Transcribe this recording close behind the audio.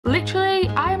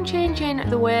changing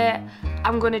the way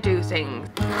I'm gonna do things.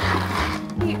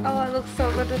 Oh, it looks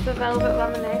so good with the velvet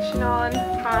lamination on.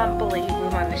 Can't believe we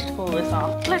managed to pull this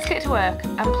off. Let's get to work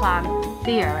and plan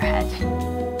the year ahead.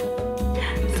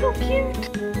 So cute.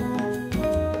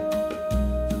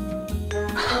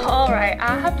 Alright,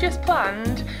 I have just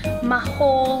planned my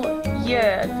whole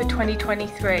year for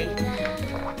 2023.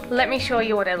 Let me show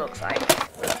you what it looks like.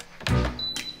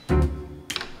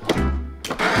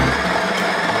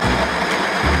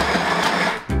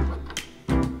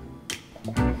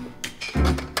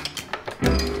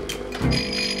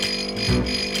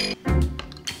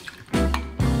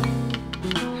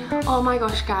 Oh my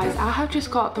gosh guys, I have just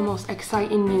got the most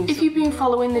exciting news. If you've been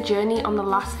following the journey on the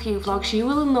last few vlogs, you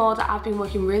will know that I've been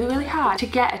working really hard to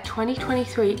get a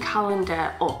 2023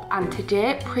 calendar up, and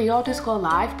today pre-orders go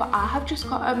live, but I have just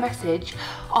got a message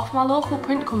off my local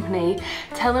print company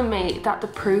telling me that the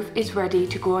proof is ready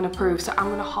to go and approve. So I'm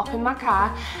gonna hop in my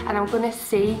car and I'm gonna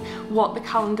see what the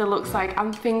calendar looks like.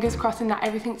 I'm fingers crossing that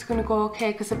everything's gonna go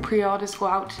okay because the pre-orders go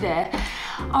out today.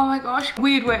 Oh my gosh,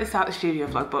 weird way to start the studio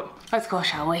vlog, but let's go,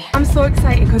 shall we? I'm so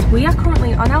excited because we are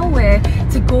currently on our way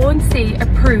to go and see a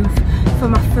proof for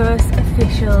my first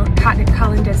official Katnipp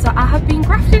calendar. So I have been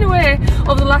grafting away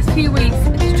over the last few weeks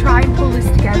to try and pull this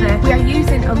together. We are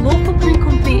using a local print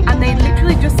company and they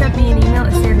literally just sent me an email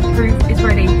to say the proof is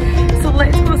ready. So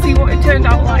let's go see what it turned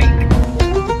out like.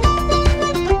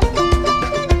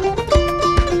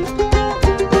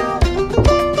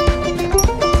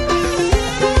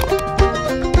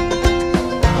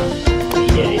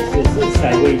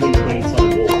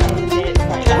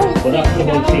 But that's the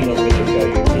one thing I'm going to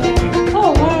show you.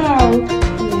 Oh wow!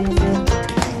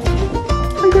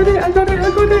 I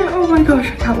got it! Oh my gosh,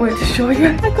 I can't wait to show you.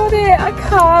 I got it! I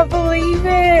can't believe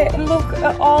it! Look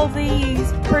at all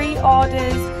these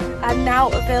pre-orders are now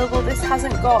available. This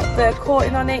hasn't got the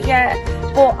coating on it yet,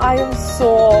 but I am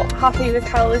so happy with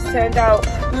how this turned out.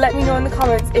 Let me know in the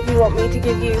comments if you want me to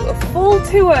give you a full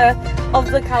tour of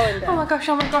the calendar. Oh my gosh,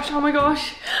 oh my gosh, oh my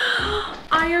gosh.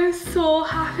 I am so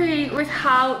happy with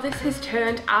how this has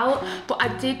turned out, but I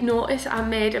did notice I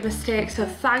made a mistake, so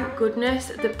thank goodness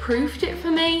they proofed it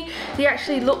for me. They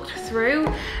actually looked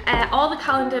through all the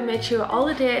calendar, made sure all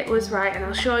the date was right, and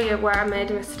I'll show you where I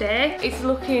made a mistake. It's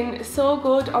looking so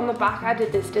good. On the back I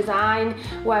did this design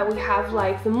where we have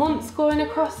like the months going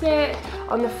across it.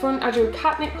 On the front I drew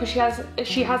Katnipp because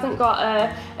she hasn't got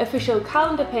a official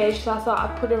calendar page, so I thought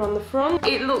I'd put her on the front.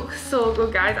 It looks so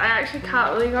good guys. I actually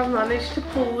can't believe I've managed to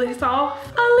pull this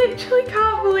off. I literally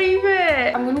can't believe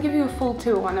it. I'm gonna give you a full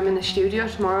tour when I'm in the studio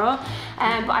tomorrow,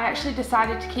 but I actually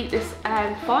decided to keep this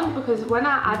font because when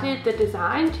I added the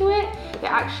design to it, it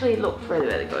actually looked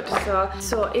really good.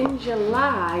 So in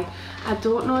July, I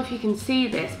don't know if you can see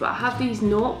this, but I have these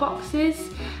note boxes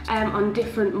on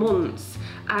different months,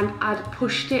 and I'd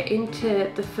pushed it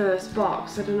into the first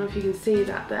box. I don't know if you can see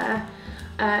that there.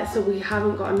 So we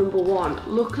haven't got a number one.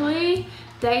 Luckily,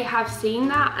 they have seen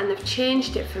that and they've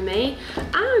changed it for me,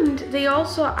 and they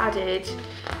also added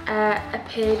a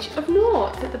page of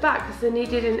notes at the back because they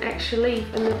needed an extra leaf,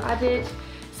 and they've added,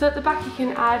 so at the back you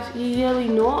can add your yearly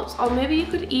notes, or maybe you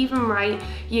could even write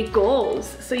your goals.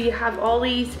 So you have all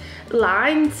these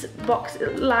lined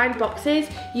boxes,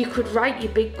 you could write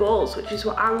your big goals, which is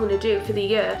what I'm going to do for the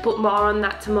year, but more on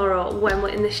that tomorrow when we're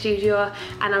in the studio,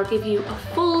 and I'll give you a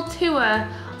full tour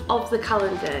of the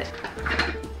calendar.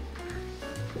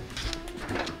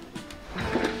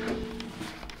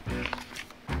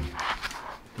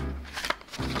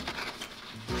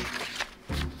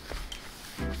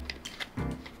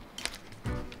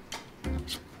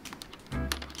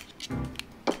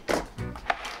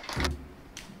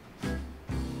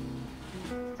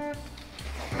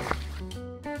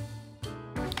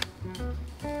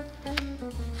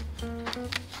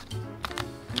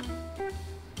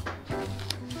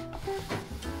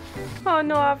 Oh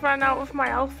no, I've run out of my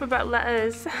alphabet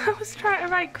letters. I was trying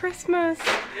to write Christmas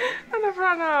and I've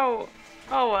run out.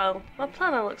 Oh well, my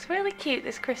planner looks really cute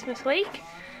this Christmas week.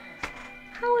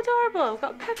 How adorable. I've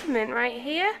got peppermint right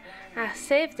here. I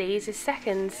saved these as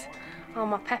seconds on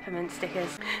my peppermint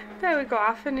stickers. There we go,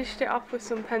 I finished it off with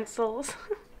some pencils.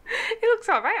 It looks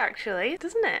alright actually,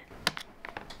 doesn't it?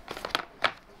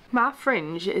 My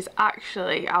fringe is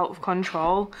actually out of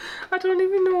control. I don't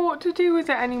even know what to do with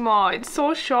it anymore. It's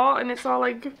so short and it's all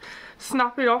like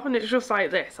snapping off, and it's just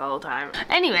like this all the time.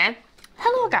 Anyway,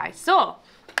 hello guys. So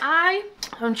I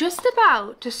am just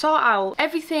about to sort out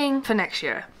everything for next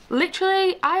year.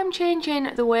 Literally, I am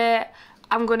changing the way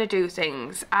I'm gonna do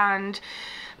things, and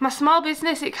My small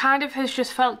business, it kind of has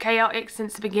just felt chaotic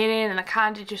since the beginning, and I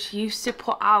kind of just used to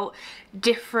put out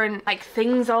different like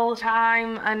things all the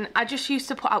time, and I just used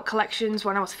to put out collections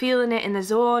when I was feeling it in the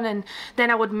zone, and then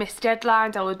I would miss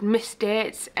deadlines, I would miss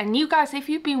dates. And you guys, if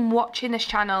you've been watching this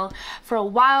channel for a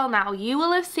while now, you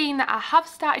will have seen that I have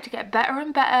started to get better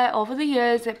and better over the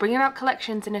years at bringing out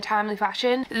collections in a timely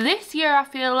fashion. This year I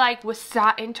feel like we're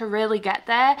starting to really get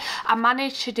there. I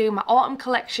managed to do my autumn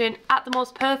collection at the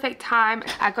most perfect time.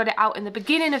 I got it out in the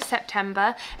beginning of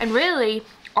September, and really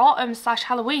autumn /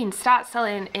 Halloween starts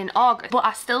selling in August, but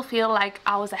I still feel like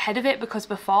I was ahead of it, because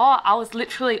before I was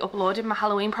literally uploading my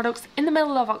Halloween products in the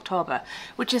middle of October,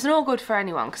 which is no good for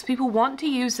anyone, because people want to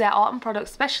use their autumn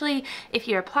products, especially if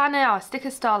you're a planner or a sticker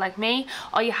store like me,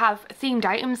 or you have themed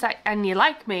items that, and you're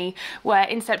like me, where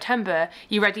in September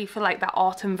you're ready for like that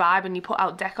autumn vibe and you put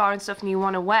out decor and stuff and you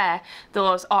want to wear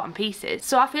those autumn pieces.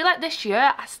 So I feel like this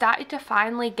year I started to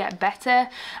finally get better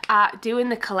at doing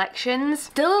the collections.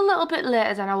 Still a little bit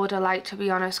later than I would have liked, to be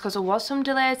honest, because there was some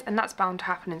delays, and that's bound to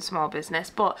happen in small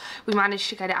business, but we managed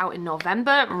to get it out in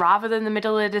November rather than the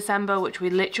middle of December, which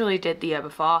we literally did the year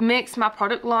before. Makes my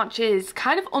product launches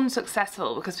kind of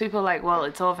unsuccessful, because people are like, well,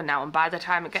 it's over now, and by the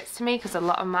time it gets to me, because a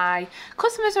lot of my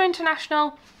customers are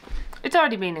international, it's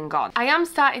already been and gone. I am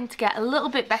starting to get a little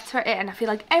bit better at it, and I feel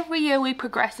like every year we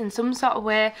progress in some sort of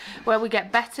way where we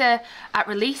get better at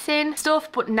releasing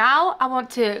stuff. But now I want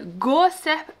to go a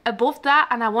step above that,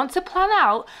 and I want to plan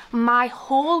out my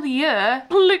whole year,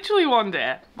 literally one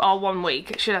day or 1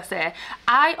 week, should I say.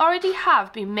 I already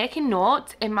have been making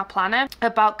notes in my planner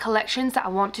about collections that I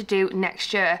want to do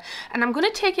next year, and I'm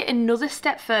going to take it another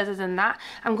step further than that.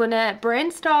 I'm going to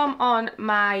brainstorm on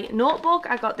my notebook.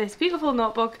 I got this beautiful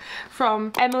notebook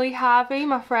from Emily Harvey,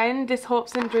 my friend, this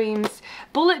Hopes and Dreams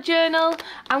bullet journal.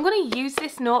 I'm going to use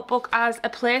this notebook as a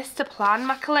place to plan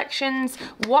my collections,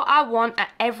 what I want at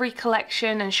every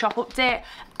collection and shop update,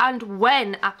 and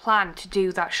when I plan to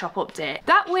do that shop update.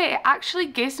 That way it actually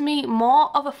gives me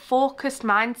more of a focused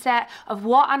mindset of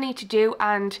what I need to do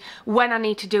and when I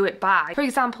need to do it by. For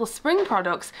example, spring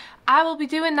products, I will be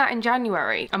doing that in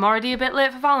January. I'm already a bit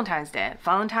late for Valentine's Day.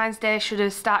 Valentine's Day should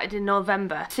have started in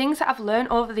November. Things that I've learned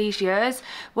over these years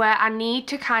where I need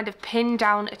to kind of pin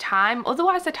down a time,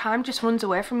 otherwise the time just runs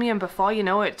away from you, and before you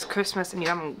know it, it's Christmas and you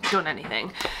haven't done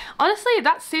anything. Honestly,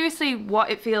 that's seriously what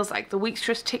it feels like. The weeks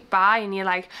just tick by and you're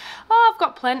like, oh, I've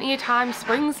got plenty of time,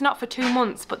 spring's not for 2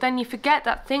 months, but then you forget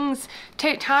that things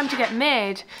take time to get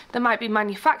made. There might be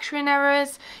manufacturing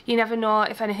errors, you never know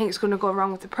if anything's going to go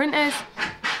wrong with the printers.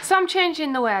 So I'm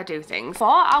changing the way I do things. Before,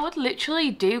 I would literally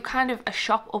do kind of a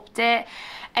shop update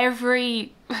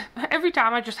every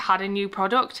time I just had a new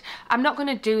product. I'm not going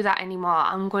to do that anymore.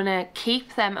 I'm going to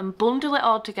keep them and bundle it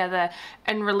all together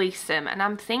and release them. And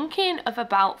I'm thinking of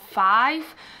about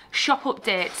 5 shop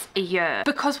updates a year,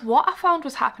 because what I found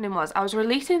was happening was I was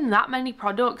releasing that many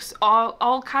products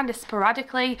all kind of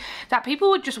sporadically that people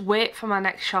would just wait for my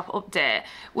next shop update,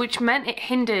 which meant it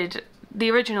hindered the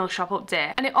original shop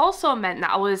update, and it also meant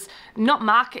that I was not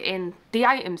marketing the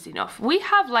items enough. We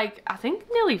have like, I think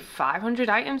nearly 500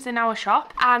 items in our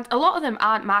shop, and a lot of them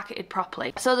aren't marketed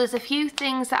properly. So there's a few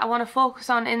things that I want to focus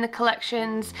on in the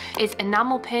collections is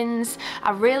enamel pins.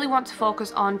 I really want to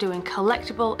focus on doing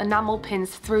collectible enamel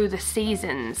pins through the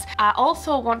seasons. I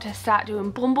also want to start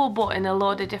doing Bumblebutt in a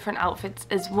load of different outfits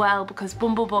as well, because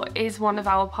Bumblebutt is one of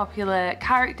our popular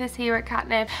characters here at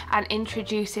Katnipp, and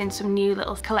introducing some new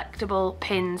little collectible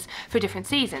pins for different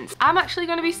seasons. I'm actually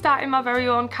going to be starting my very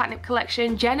own Katnipp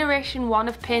collection, generation 1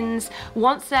 of pins.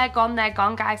 Once they're gone,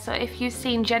 guys. So if you've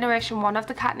seen generation 1 of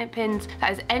the Katnipp pins,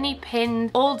 that is any pin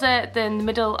older than the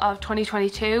middle of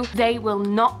 2022, they will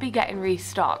not be getting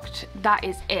restocked. That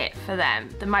is it for them.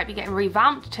 They might be getting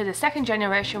revamped to the second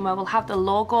generation where we'll have the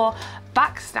logo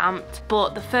back stamped,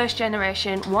 but the first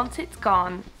generation, once it's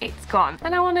gone, it's gone.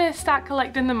 And I want to start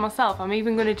collecting them myself. I'm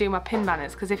even going to do my pin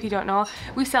banners, because if you don't know,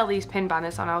 we sell these pin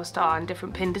banners on our store and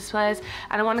different pin displays,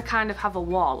 and I want to kind of have a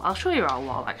wall. I'll show you our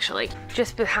wall actually.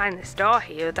 Just behind this door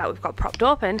here that we've got propped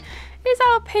open is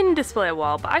our pin display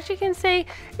wall, but as you can see,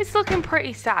 it's looking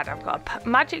pretty sad. I've got a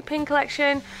magic pin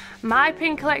collection, my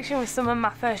pin collection with some of my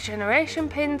first generation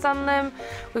pins on them.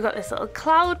 We've got this little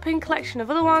cloud pin collection of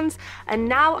other ones, and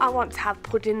now I want to have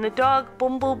Puddin the dog,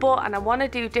 Bumblebutt, and I want to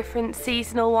do different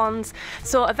seasonal ones.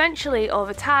 So eventually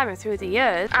over time and through the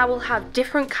years I will have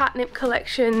different Katnipp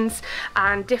collections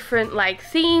and different like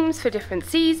themes for different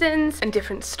seasons and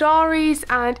different stories,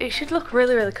 and it should look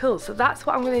really, really cool. So that's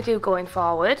what I'm going to do going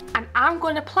forward, and I'm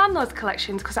going to plan those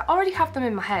collections because I already have them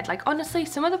in my head. Like honestly,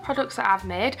 some of the products that I've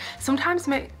made sometimes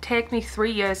take me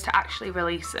 3 years to actually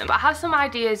release them, but I have some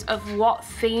ideas of what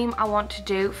theme I want to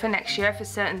do for next year for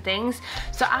certain things.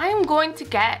 So I am going to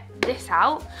get this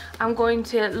out. I'm going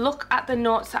to look at the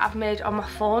notes that I've made on my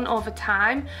phone over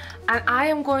time, and I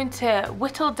am going to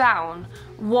whittle down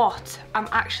what I'm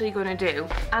actually going to do,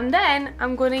 and then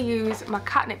I'm going to use my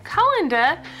Katnipp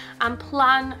calendar and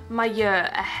plan my year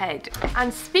ahead.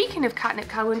 And speaking of Katnipp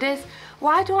calendars,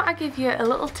 why don't I give you a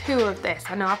little tour of this?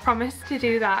 I know I promised to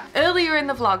do that earlier in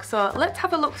the vlog, so let's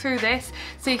have a look through this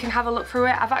so you can have a look through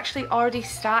it. I've actually already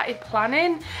started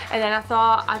planning, and then I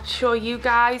thought I'd show you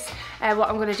guys what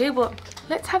I'm going to do, but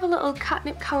let's have a little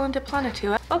Katnipp calendar planner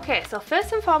tour. Okay, so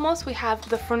first and foremost we have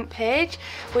the front page,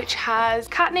 which has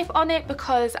Katnipp on it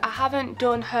because I haven't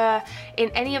done her in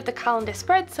any of the calendar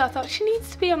spreads, so I thought she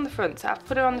needs to be on the front, so I've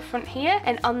put her on the front here.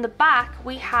 And on the back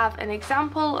we have an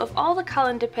example of all the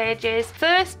calendar pages.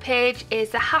 First page is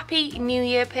the Happy New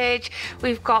Year page.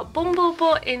 We've got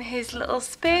Bumblebutt in his little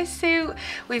spacesuit.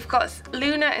 We've got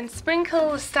Luna and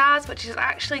Sprinkle the Stars, which is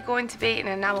actually going to be an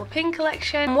enamel pin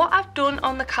collection. And what I've done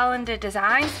on the calendar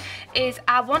designs is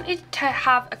I wanted to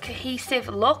have a cohesive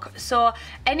look, so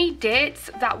any dates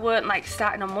that weren't like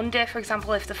starting on Monday, for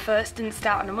example, if the first didn't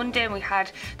start on a Monday and we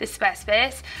had this spare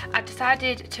space, I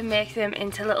decided to make them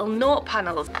into little note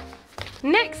panels.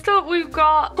 Next up we've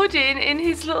got Puddin in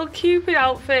his little Cupid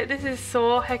outfit. This is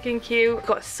so heckin' cute. We've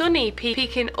got Sunny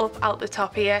peeking up out the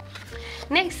top here.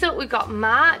 Next up we've got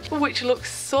March, which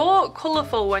looks so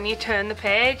colourful when you turn the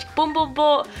page.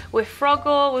 Bumblebutt with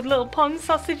Froggo with little pond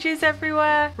sausages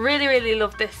everywhere. Really, really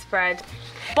love this spread.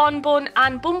 Bonbon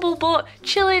and Bumblebutt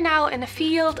chilling out in a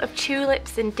field of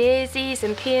tulips and daisies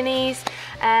and peonies.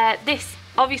 This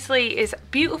obviously is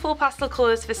beautiful pastel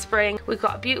colours for spring. We've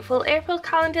got a beautiful April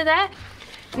calendar there.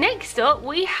 Next up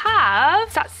we have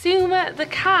Satsuma the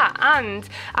cat, and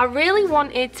I really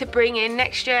wanted to bring in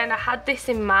next year, and I had this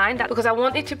in mind because I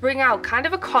wanted to bring out kind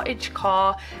of a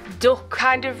cottagecore duck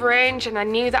kind of range, and I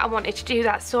knew that I wanted to do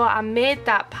that, so I made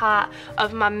that part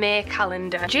of my May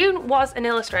calendar. June was an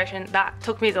illustration that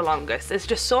took me the longest. There's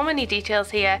just so many details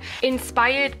here,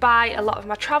 inspired by a lot of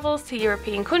my travels to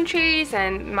European countries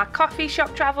and my coffee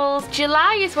shop travels.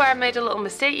 July is where I made a little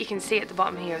mistake. You can see at the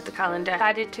bottom here of the calendar.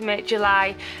 I decided to make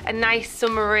July a nice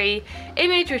summery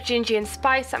image with Gingy and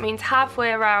Spice. That means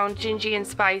halfway around Gingy and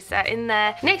Spice are in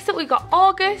there. Next up we got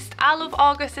August. I love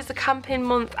August as a camping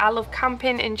month. I love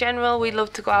camping in general. We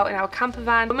love to go out in our camper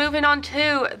van. We're moving on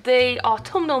to the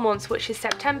autumnal months, which is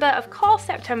September. Of course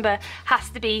September has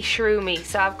to be Shroomy,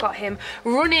 so I've got him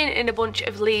running in a bunch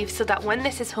of leaves so that when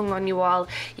this is hung on your wall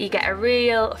you get a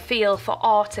real feel for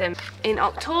autumn. In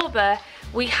October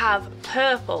we have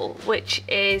purple, which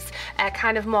is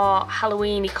kind of more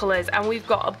Halloween-y colours, and we've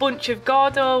got a bunch of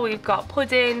Gordo, we've got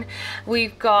Puddin,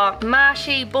 we've got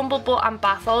Marshy, Bumblebutt and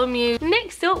Bartholomew.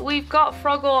 Next up we've got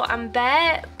Froggo and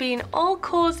Bear being all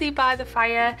cosy by the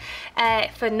fire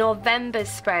for November's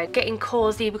spread, getting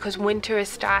cosy because winter is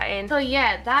starting. So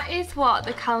yeah, that is what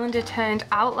the calendar turned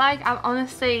out like. I'm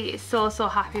honestly so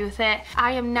happy with it.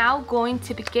 I am now going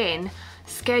to begin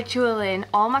scheduling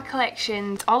all my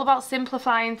collections, all about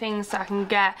simplifying things so I can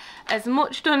get as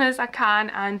much done as I can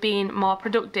and being more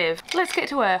productive. Let's get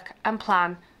to work and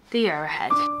plan the year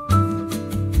ahead.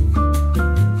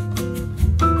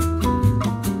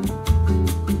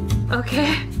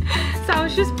 Okay, so I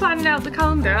was just planning out the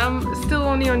calendar. I'm still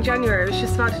only on January, I was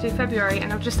just about to do February,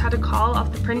 and I've just had a call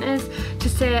off the printers to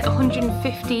say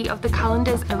 150 of the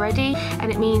calendars are ready,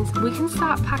 and it means we can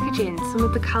start packaging some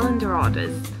of the calendar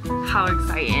orders. How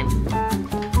exciting.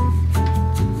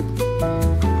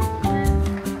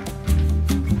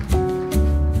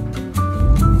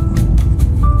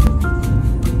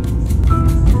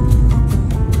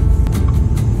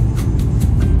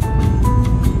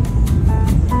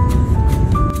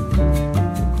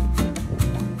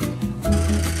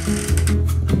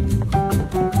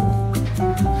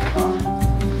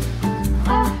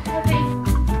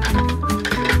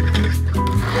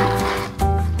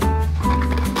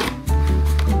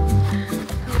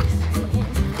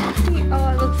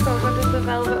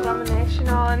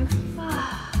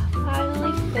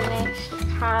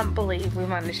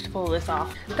 managed to pull this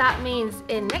off. That means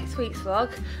in next week's vlog,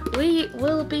 we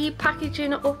will be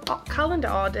packaging up calendar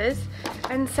orders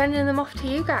and sending them off to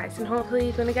you guys, and hopefully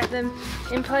you're gonna get them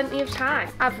in plenty of time.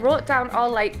 I've wrote down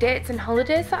all like dates and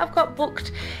holidays that I've got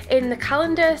booked in the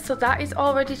calendar, so that is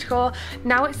all ready to go.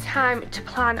 Now it's time to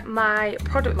plan my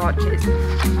product launches.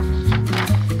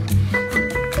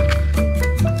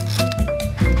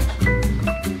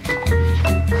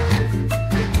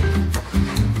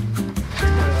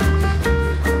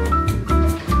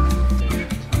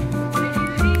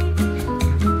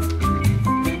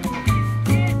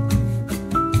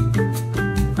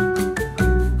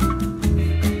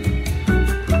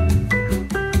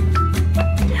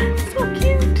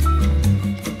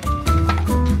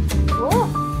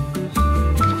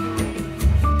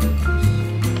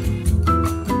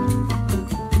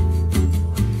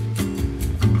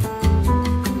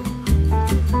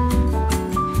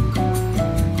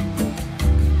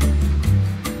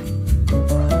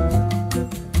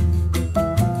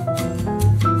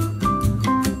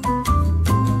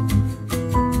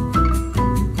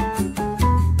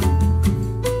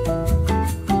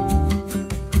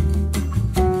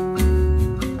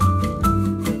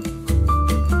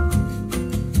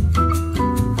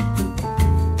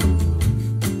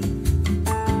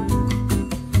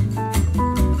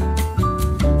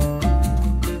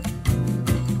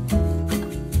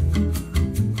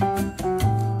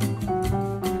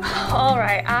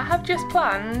 Alright, I have just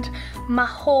planned my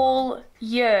whole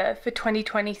year for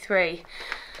 2023.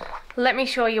 Let me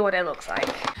show you what it looks like.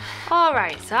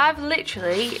 Alright, so I've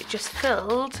literally just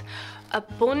filled a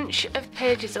bunch of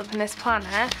pages up in this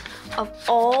planner of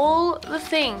all the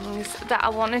things that I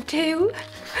want to do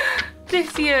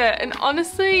this year, and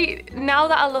honestly, now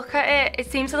that I look at it,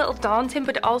 it seems a little daunting,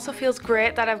 but it also feels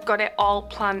great that I've got it all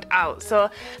planned out. So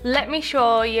let me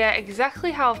show you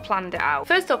exactly how I've planned it out.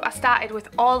 First up, I started with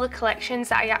all the collections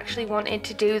that I actually wanted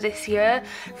to do this year,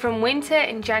 from winter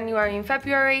in January and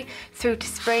February through to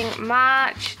spring,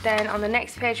 March. Then on the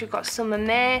next page we've got summer,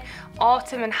 May,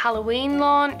 autumn and Halloween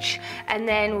launch, and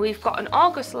then we've got an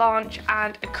August launch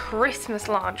and a Christmas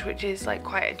launch, which is like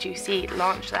quite a juicy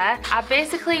launch there. I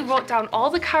basically wrote down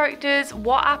all the characters,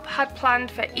 what I had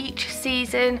planned for each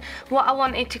season, what I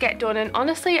wanted to get done, and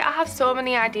honestly I have so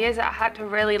many ideas that I had to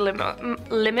really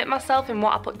limit myself in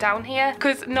what I put down here,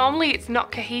 because normally it's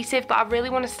not cohesive, but I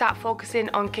really want to start focusing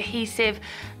on cohesive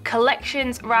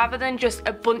collections rather than just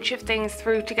a bunch of things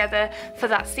through together for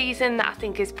that season that I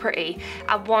think is pretty.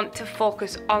 I want to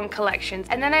focus on collections.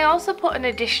 And then I also put an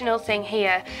additional thing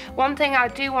here. One thing I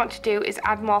do want to do is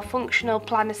add more functional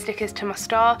planner stickers to my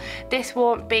store. This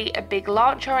won't be a big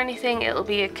launch or anything, it'll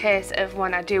be a case of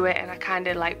when I do it and I kind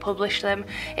of like publish them,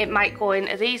 it might go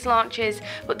into these launches,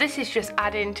 but this is just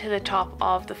adding to the top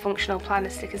of the functional planner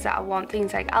stickers that I want.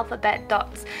 Things like alphabet,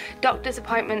 dots, doctor's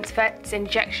appointments, vets,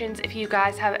 injections. If you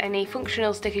guys have any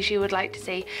functional stickers you would like to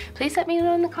see, please let me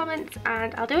know in the comments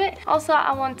and I'll do it. Also,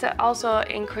 I want to also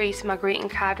increase my greeting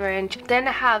card range. Then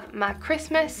I have my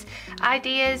Christmas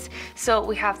ideas. So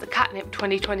we have the Katnipp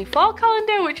 2024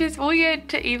 calendar, which is weird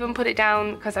to even put it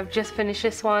down because I've just finished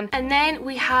this one. And then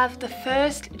we have the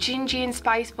first Gingy and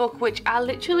Spice book, which I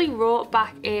literally wrote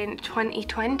back in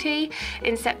 2020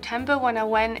 in September when I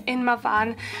went in my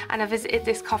van and I visited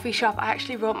this coffee shop. I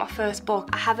actually wrote my first book.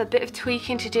 I have a bit of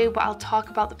tweaking to do, but I'll talk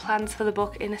about the plans for the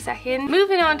book in a second.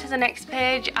 Moving on to the next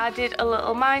page, I did a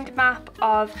little mind map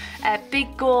of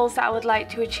big goals that I would like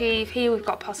to achieve. Here we've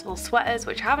got possible sweaters,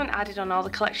 which I haven't added on all the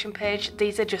collection page.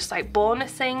 These are just like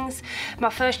bonus things. My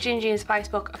first Gingy and Spice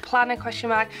book, a planner question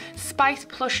mark, Spice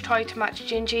plush toy to match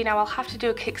Gingy. Now I'll have to do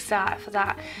a Kickstarter for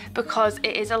that because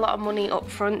it is a lot of money up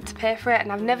front to pay for it,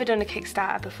 and I've never done a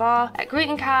Kickstarter before.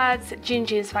 Greeting cards,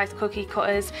 Gingy and Spice cookie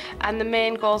cutters, and the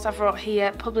main goals I've wrote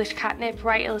here: publish Katnipp,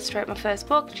 write, illustrate my first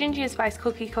book, Gingy and Spice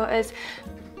cookie cutters,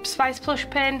 Spice plush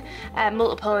pin,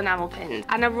 multiple enamel pins.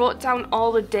 And I wrote down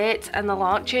all the dates and the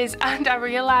launches, and I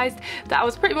realised that I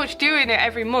was pretty much doing it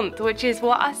every month, which is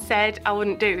what I said I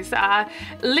wouldn't do. So I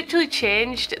literally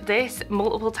changed this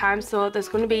multiple times, so there's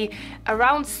going to be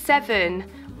around 7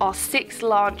 or 6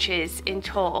 launches in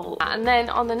total. And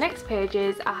then on the next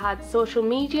pages I had social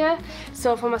media.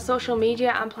 So for my social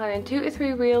media I'm planning 2 to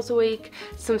 3 reels a week,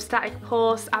 some static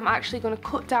posts. I'm actually going to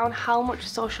cut down how much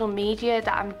social media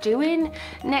that I'm doing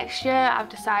next year. I've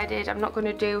decided I'm not going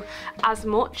to do as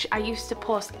much. I used to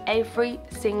post every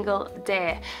single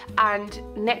day, and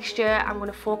next year I'm going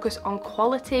to focus on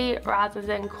quality rather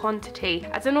than quantity.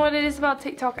 I don't know what it is about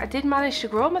TikTok. I did manage to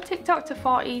grow my TikTok to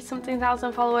 40 something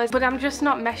thousand followers, but I'm just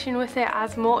not meshing with it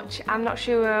as much. I'm not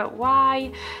sure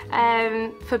why.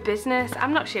 For business,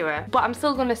 I'm not sure, but I'm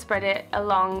still going to spread it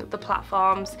along the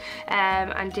platforms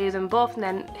and do them both. And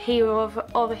then here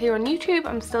over here on YouTube,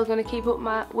 I'm still going to keep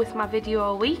up with my video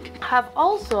a week. I've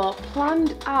also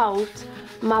planned out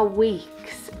my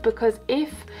weeks, because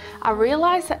I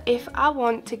realised that if I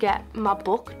want to get my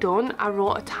book done, I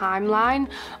wrote a timeline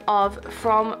of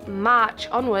from March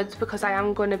onwards, because I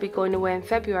am going to be going away in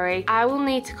February. I will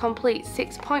need to complete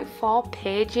 6.4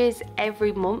 pages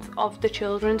every month of the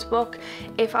children's book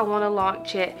if I want to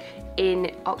launch it in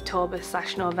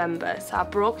October/November. So I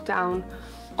broke down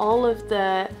all of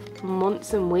the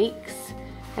months and weeks,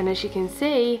 and as you can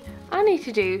see, I need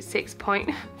to do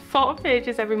 6.4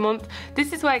 pages every month.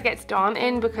 This is where it gets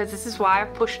daunting, because this is why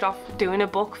I've pushed off doing a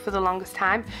book for the longest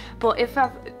time. But if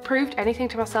I've proved anything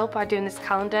to myself by doing this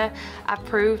calendar, I've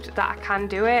proved that I can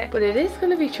do it. But it is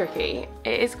going to be tricky.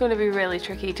 It is going to be really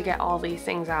tricky to get all these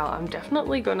things out. I'm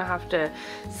definitely going to have to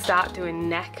start doing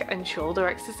neck and shoulder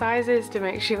exercises to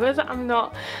make sure that I'm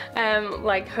not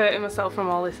like hurting myself from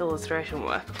all this illustration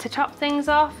work. To top things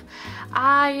off,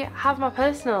 I have my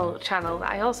personal channel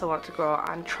that I also want to grow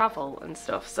and travel and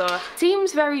stuff. So it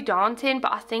seems very daunting,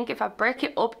 but I think if I break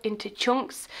it up into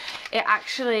chunks, it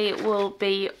actually will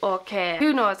be okay.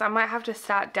 Who knows, I might have to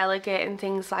start delegating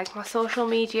things like my social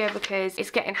media, because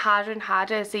it's getting harder and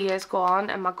harder as the years go on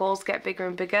and my goals get bigger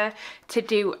and bigger to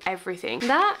do everything.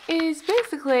 That is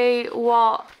basically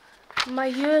what my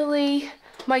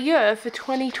year for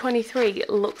 2023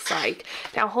 looks like.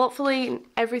 Now hopefully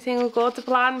everything will go to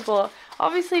plan, but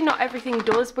obviously not everything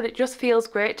does, but it just feels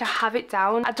great to have it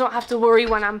down. I don't have to worry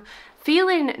when I'm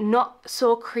feeling not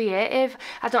so creative.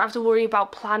 I don't have to worry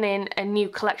about planning a new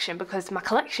collection, because my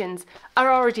collections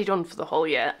are already done for the whole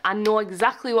year. I know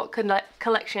exactly what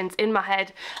collections in my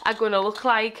head are going to look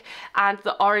like, and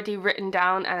they're already written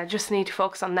down, and I just need to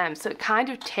focus on them. So it kind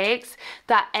of takes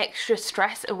that extra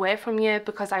stress away from you,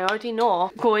 because I already know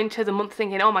going to the month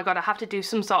thinking, oh my god, I have to do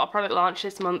some sort of product launch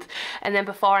this month, and then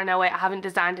before I know it, I haven't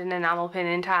designed an enamel pin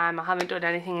in time, I haven't done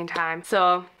anything in time.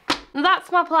 So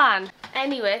that's my plan.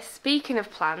 Anyway, speaking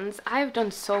of plans, I've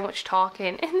done so much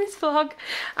talking in this vlog.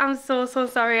 I'm so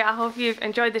sorry. I hope you've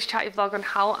enjoyed this chatty vlog on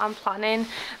how I'm planning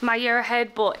my year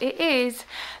ahead, but it is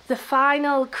the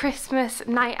final Christmas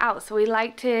night out, so we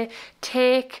like to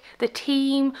take the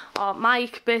team, or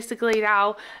Mike basically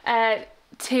now,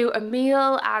 to a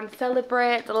meal and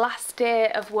celebrate the last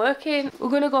day of working. We're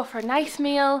gonna go for a nice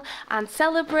meal and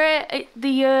celebrate the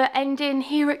year ending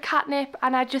here at Katnipp,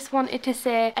 and I just wanted to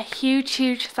say a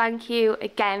huge thank you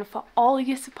again for all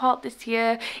your support this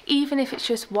year, even if it's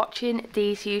just watching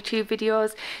these YouTube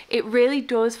videos. It really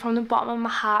does, from the bottom of my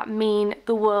heart, mean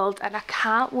the world, and I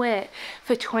can't wait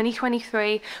for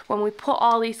 2023 when we put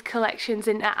all these collections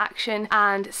into action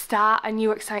and start a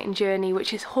new exciting journey,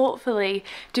 which is hopefully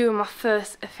doing my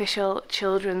first official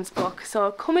children's book.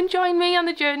 So come and join me on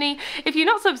the journey. If you're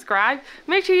not subscribed,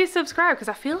 make sure you subscribe, because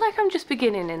I feel like I'm just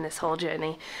beginning in this whole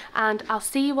journey. And I'll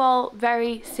see you all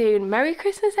very soon. Merry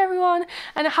Christmas everyone,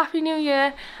 and a Happy New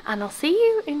Year, and I'll see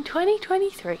you in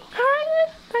 2023. Alright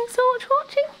then, thanks so much for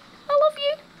watching. I love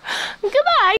you. Goodbye.